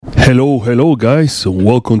Hello, guys. So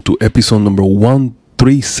welcome to episode number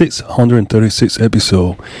 136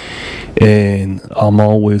 episode. And I'm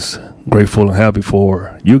always grateful and happy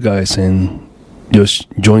for you guys and just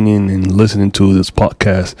joining and listening to this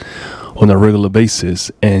podcast on a regular basis.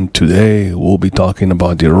 And today we'll be talking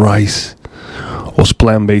about the rise of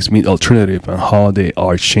plant-based meat alternative and how they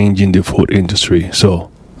are changing the food industry. So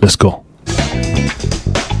let's go.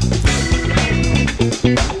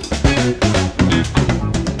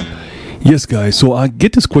 Yes, guys. So I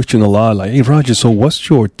get this question a lot, like, "Hey, Roger, so what's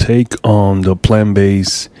your take on the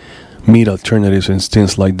plant-based meat alternatives and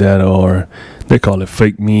things like that?" Or they call it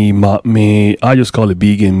fake meat, mock meat. I just call it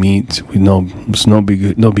vegan meat. It's no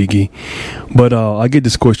biggie. But I get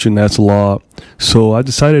this question asked a lot. So I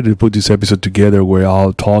decided to put this episode together where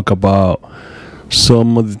I'll talk about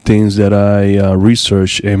some of the things that I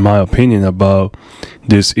researched, in my opinion, about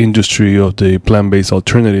this industry of the plant-based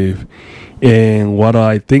alternative and what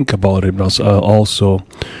I think about it also.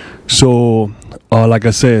 So, like I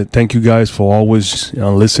said, thank you guys for always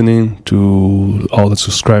listening to all the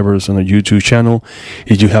subscribers on the YouTube channel.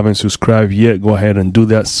 If you haven't subscribed yet, go ahead and do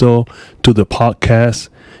that. So, to the podcast,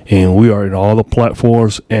 and we are in all the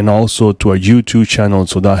platforms, and also to our YouTube channel.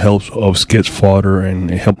 So that helps us get farther and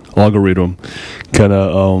help algorithm kind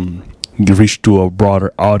of reach to a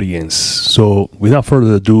broader audience. So, without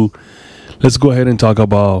further ado, let's go ahead and talk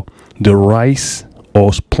about the rise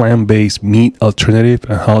of plant-based meat alternative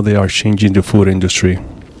and how they are changing the food industry.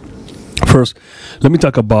 First, let me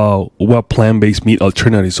talk about what plant-based meat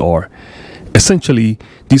alternatives are. Essentially,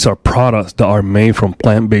 these are products that are made from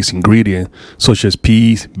plant-based ingredients such as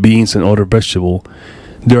peas, beans, and other vegetables.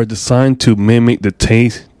 They are designed to mimic the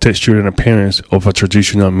taste, texture, and appearance of a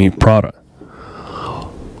traditional meat product.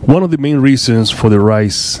 One of the main reasons for the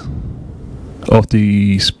rise of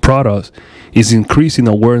these products is increasing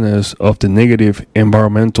awareness of the negative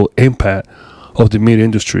environmental impact of the meat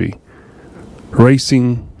industry.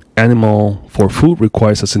 Raising animal for food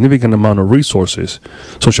requires a significant amount of resources,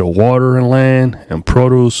 such as water and land, and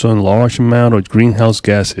produce a large amount of greenhouse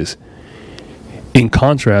gases. In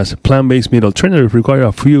contrast, plant-based meat alternatives require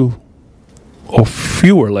a few or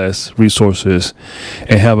fewer less resources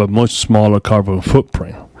and have a much smaller carbon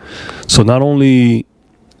footprint. So not only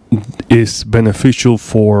is beneficial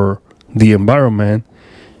for the environment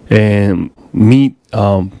and meat,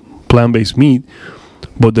 plant-based meat,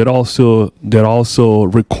 but that also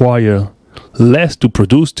require less to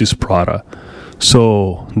produce this product.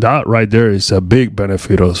 So that right there is a big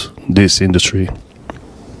benefit of this industry.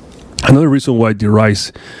 Another reason why the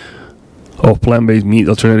rise of plant-based meat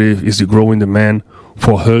alternative is the growing demand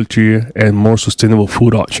for healthier and more sustainable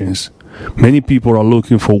food options. Many people are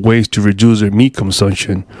looking for ways to reduce their meat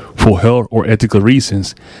consumption for health or ethical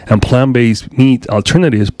reasons, and plant-based meat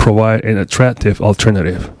alternatives provide an attractive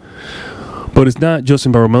alternative. But it's not just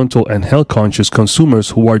environmental and health-conscious consumers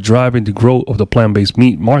who are driving the growth of the plant-based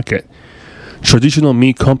meat market. Traditional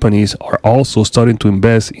meat companies are also starting to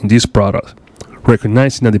invest in these products,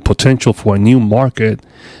 recognizing that the potential for a new market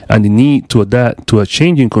and the need to adapt to a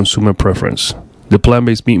changing consumer preference. The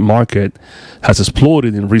plant-based meat market has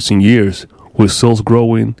exploded in recent years, with sales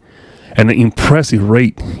growing at an impressive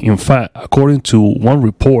rate. In fact, according to one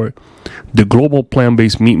report, the global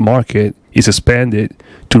plant-based meat market is expanded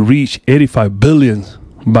to reach $85 billion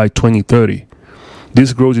by 2030.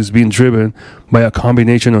 This growth is being driven by a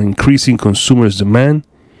combination of increasing consumers' demand,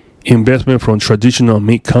 investment from traditional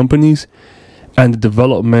meat companies, and the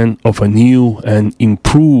development of a new and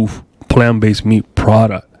improved plant-based meat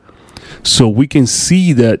product. So we can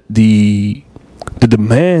see that the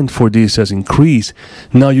demand for this has increased.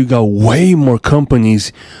 Now you got way more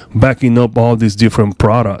companies backing up all these different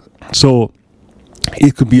products. So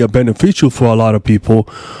it could be a beneficial for a lot of people,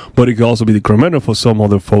 but it could also be detrimental for some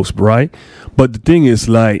other folks, right? But the thing is,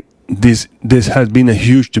 like, this has been a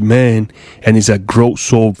huge demand, and it's a growth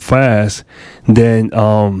so fast then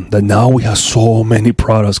that now we have so many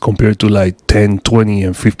products compared to like 10, 20,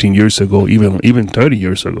 and 15 years ago, even 30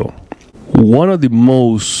 years ago. One of the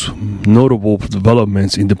most notable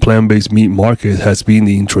developments in the plant-based meat market has been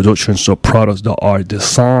the introduction of products that are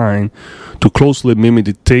designed to closely mimic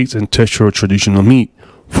the taste and texture of traditional meat.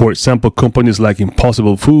 For example, companies like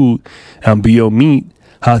Impossible Food and Beyond Meat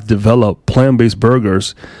have developed plant-based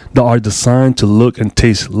burgers that are designed to look and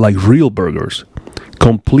taste like real burgers,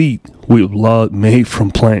 complete with blood made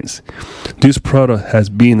from plants. This product has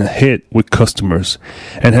been a hit with customers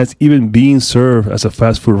and has even been served as a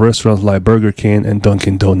fast food restaurants like Burger King and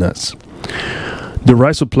Dunkin' Donuts. The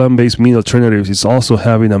rise of plant-based meat alternatives is also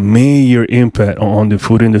having a major impact on the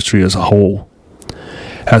food industry as a whole.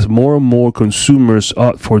 As more and more consumers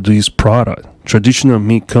opt for this product, traditional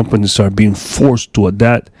meat companies are being forced to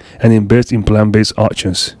adapt and invest in plant-based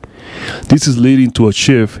options. This is leading to a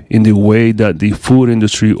shift in the way that the food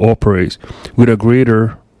industry operates, with a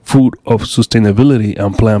greater food of sustainability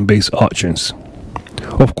and plant-based options.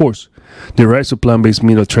 Of course, the rise of plant-based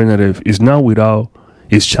meat alternative is not without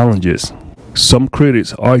its challenges. Some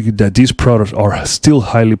critics argue that these products are still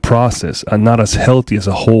highly processed and not as healthy as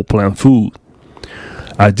a whole plant food.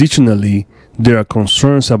 Additionally, there are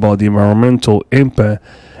concerns about the environmental impact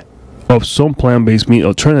of some plant-based meat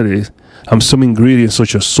alternatives, and some ingredients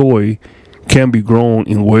such as soy can be grown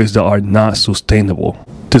in ways that are not sustainable.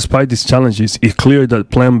 Despite these challenges, it's clear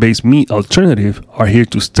that plant-based meat alternatives are here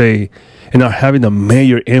to stay and are having a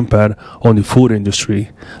major impact on the food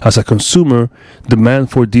industry. As a consumer,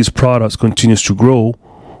 demand for these products continues to grow.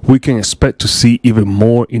 We can expect to see even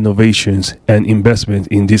more innovations and investment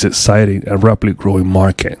in this exciting and rapidly growing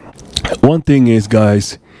market. One thing is,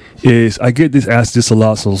 guys, is I get asked this a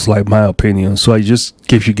lot, so it's like my opinion. So I just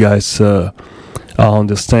give you guys an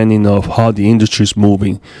understanding of how the industry is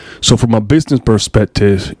moving. So from a business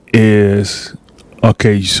perspective is,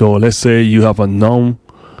 okay, so let's say you have a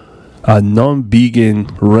non-vegan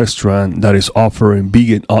restaurant that is offering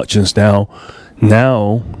vegan options now.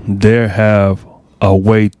 Now they have a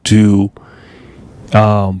way to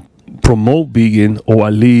promote vegan, or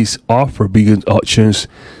at least offer vegan options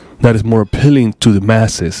that is more appealing to the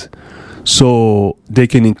masses. So they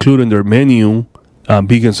can include in their menu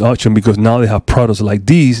vegan option, because now they have products like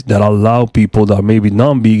these that allow people that are maybe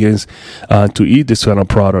non-vegans to eat this kind of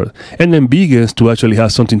product, and then vegans to actually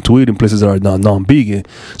have something to eat in places that are not non-vegan.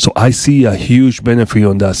 So I see a huge benefit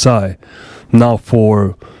on that side. Now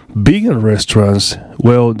for vegan restaurants,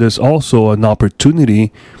 well, there's also an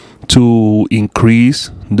opportunity to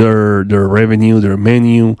increase their revenue, their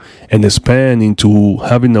menu, and expand into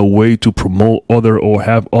having a way to promote other, or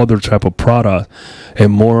have other type of product,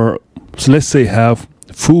 and more, so let's say, have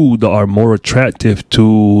food that are more attractive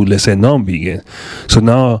to, let's say, non-vegan. So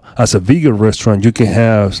now as a vegan restaurant, you can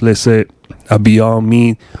have, let's say, a Beyond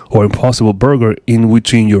Meat or Impossible Burger in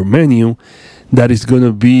between your menu that is going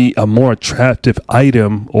to be a more attractive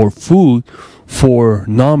item or food for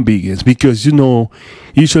non-vegans, because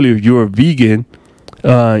usually if you're a vegan,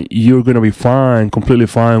 you're going to be completely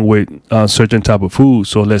fine with certain type of food.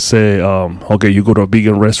 So let's say, okay, you go to a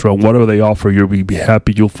vegan restaurant, whatever they offer, you'll be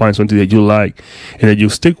happy, you'll find something that you like, and then you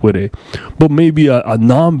stick with it. But maybe a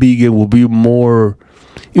non-vegan will be more,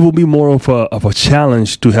 it will be more of a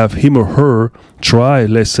challenge to have him or her try,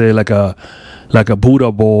 let's say, like a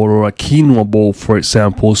Buddha bowl or a quinoa bowl, for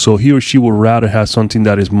example. So he or she would rather have something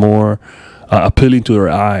that is more appealing to their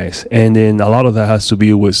eyes. And then a lot of that has to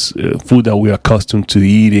be with food that we're accustomed to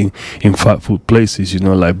eating in fast food places,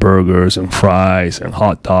 like burgers and fries and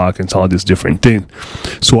hot dog and all these different things.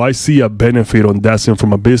 So I see a benefit on that end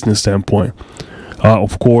from a business standpoint.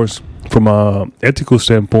 Of course, from an ethical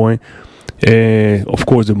standpoint, of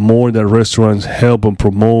course, the more that restaurants help and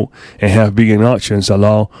promote and have vegan options,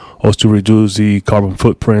 allow us to reduce the carbon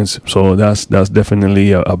footprints. So that's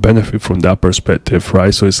definitely a benefit from that perspective,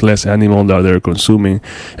 right? So it's less animal that they're consuming,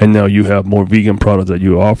 and now you have more vegan products that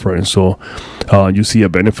you're offering. So you see a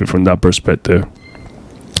benefit from that perspective.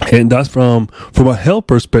 And that's from a health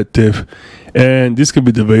perspective. And this can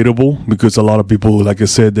be debatable, because a lot of people, like I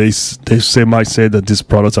said, they might say that these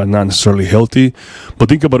products are not necessarily healthy. But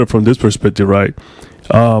think about it from this perspective, right?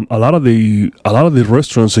 A lot of the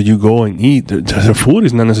restaurants that you go and eat, their food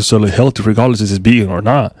is not necessarily healthy, regardless if it's vegan or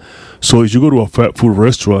not. So if you go to a fast food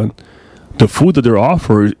restaurant, the food that they're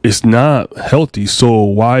offered is not healthy. So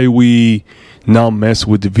why we now mess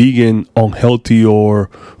with the vegan, unhealthy, or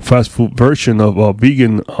fast food version of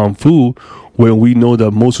vegan food, when we know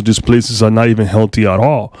that most of these places are not even healthy at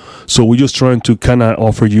all? So we're just trying to kind of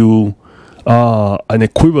offer you an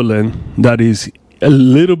equivalent that is a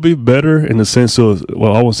little bit better, in the sense of,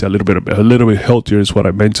 well, I won't say a little bit healthier is what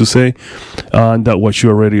I meant to say, than what you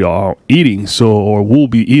already are eating, or will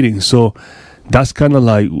be eating. So that's kind of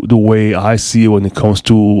like the way I see it when it comes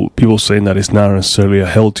to people saying that it's not necessarily a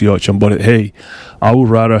healthy option. But hey, I would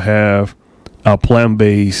rather have a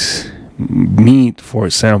plant-based meat, for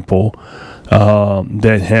example,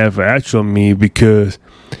 than have actual meat, because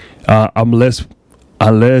I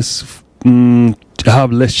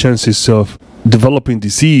have less chances of developing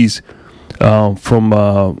disease from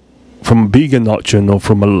a vegan option or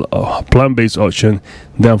from a plant-based option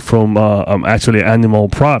than from actually animal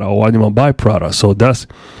product or animal byproduct. So that's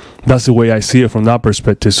the way I see it from that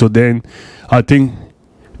perspective. So then I think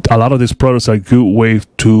a lot of these products are a good way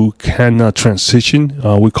to kind of transition.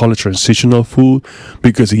 We call it transitional food,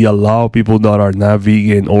 because it allows people that are not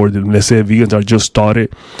vegan, or let's say vegans are just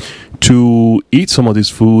started, to eat some of this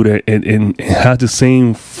food and have the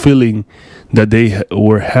same feeling that they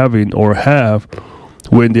were having or have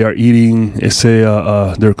when they are eating, let's say,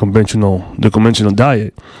 their conventional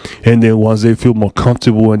diet. And then once they feel more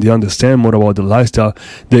comfortable and they understand more about the lifestyle,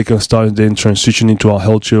 they can start then transition into a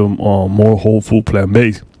healthier, more whole food,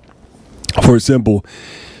 plant-based. For example,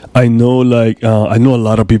 I know a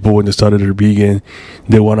lot of people when they started their vegan,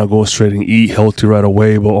 they want to go straight and eat healthy right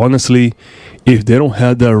away. But honestly, if they don't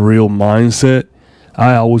have that real mindset,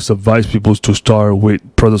 I always advise people to start with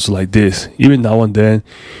products like this. Even now and then,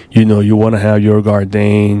 you want to have your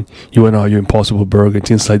Gardein, you want to have your Impossible Burger,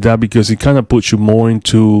 things like that, because it kind of puts you more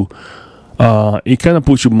into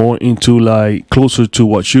like closer to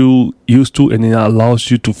what you used to, and it allows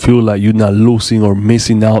you to feel like you're not losing or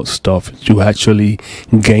missing out stuff. You're actually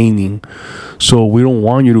gaining. So we don't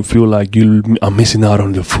want you to feel like you are missing out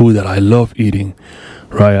on the food that I love eating,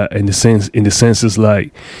 right? In the sense it's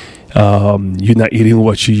like you're not eating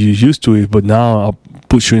what you used to eat, but now I'll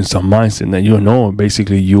put you in some mindset that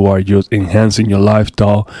basically you are just enhancing your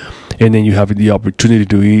lifestyle, and then you have the opportunity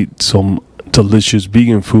to eat some delicious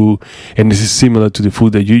vegan food, and this is similar to the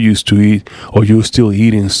food that you used to eat or you're still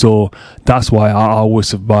eating. So that's why I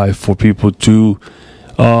always advise for people to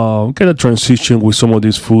kind of transition with some of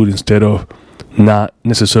this food instead of not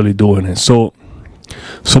necessarily doing it. So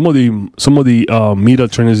some of the meat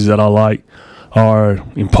alternatives that I like are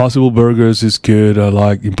Impossible Burgers is good. I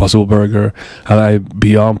like Impossible Burger. I like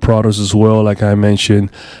Beyond products as well, like I mentioned.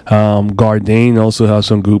 Gardein also has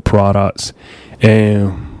some good products.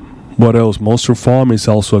 And what else? Monster Farm is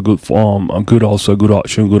also a good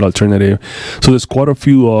option, good alternative. So there's quite a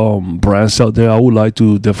few brands out there. I would like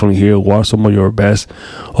to definitely hear what are some of your best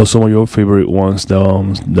or some of your favorite ones.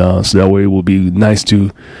 So that way it will be nice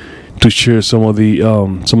to share some of the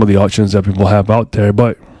options that people have out there.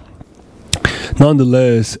 But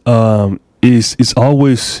nonetheless, it's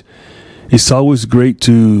always great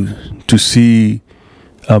to see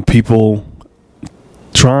people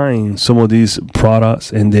trying some of these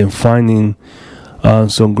products and then finding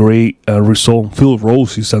some great result. Phil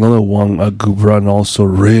Rose is another one, a good brand, also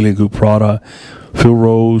really good product. Phil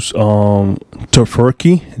Rose,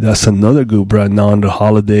 Tofurky, that's another good brand. Now in the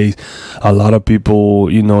holidays, a lot of people,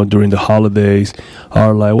 during the holidays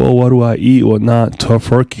are like, well, what do I eat or not?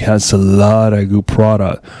 Tofurky has a lot of good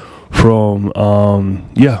product. From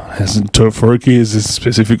Tofurky is a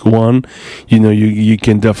specific one. You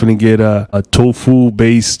can definitely get a tofu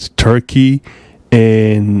based turkey,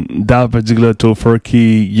 and that particular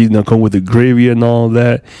Tofurky come with the gravy and all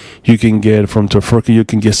that. You can get from Tofurky, you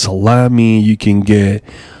can get salami, you can get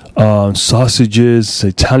sausages,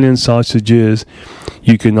 Italian sausages.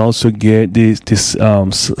 You can also get this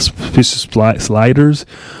fish sliders.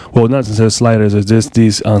 Well, not necessarily sliders. It's just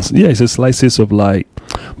these. It's just slices of like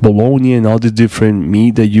bologna and all the different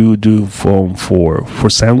meat that you do for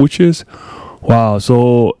sandwiches. Wow.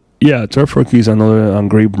 So yeah, Tofurky is another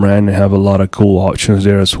great brand and have a lot of cool options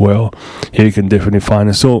there as well. Here you can definitely find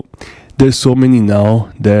it. So there's so many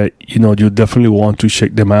now that you definitely want to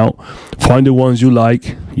check them out. Find the ones you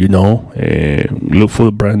like, and look for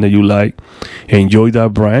the brand that you like. Enjoy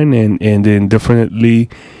that brand, and then definitely,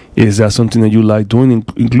 is that something that you like doing,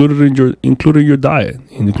 including your diet.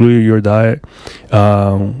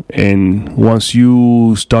 And once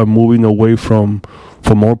you start moving away from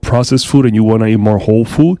more processed food and you want to eat more whole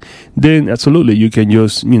food, then absolutely you can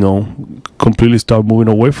just completely start moving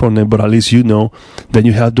away from it. But at least then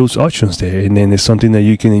you have those options there, and then it's something that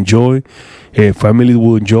you can enjoy, family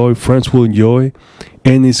will enjoy, friends will enjoy,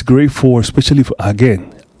 and it's great especially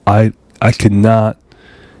again, I cannot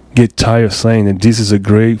get tired of saying that this is a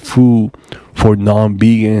great food for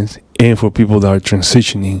non-vegans and for people that are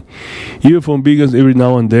transitioning. Even from vegans, every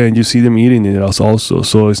now and then you see them eating it also.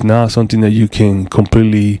 So it's not something that you can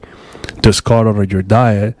completely discard out of your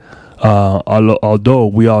diet. Although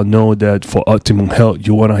we all know that for optimum health,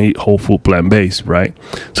 you want to eat whole food, plant-based, right?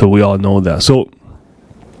 So we all know that. So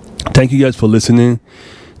thank you guys for listening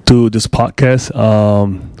to this podcast.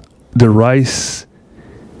 The rise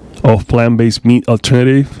of plant-based meat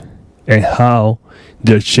alternative and how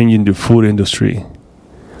they're changing the food industry.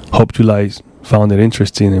 Hope you guys found it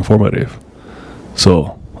interesting and informative.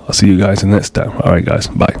 So I'll see you guys the next time. All right, guys.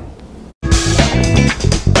 Bye.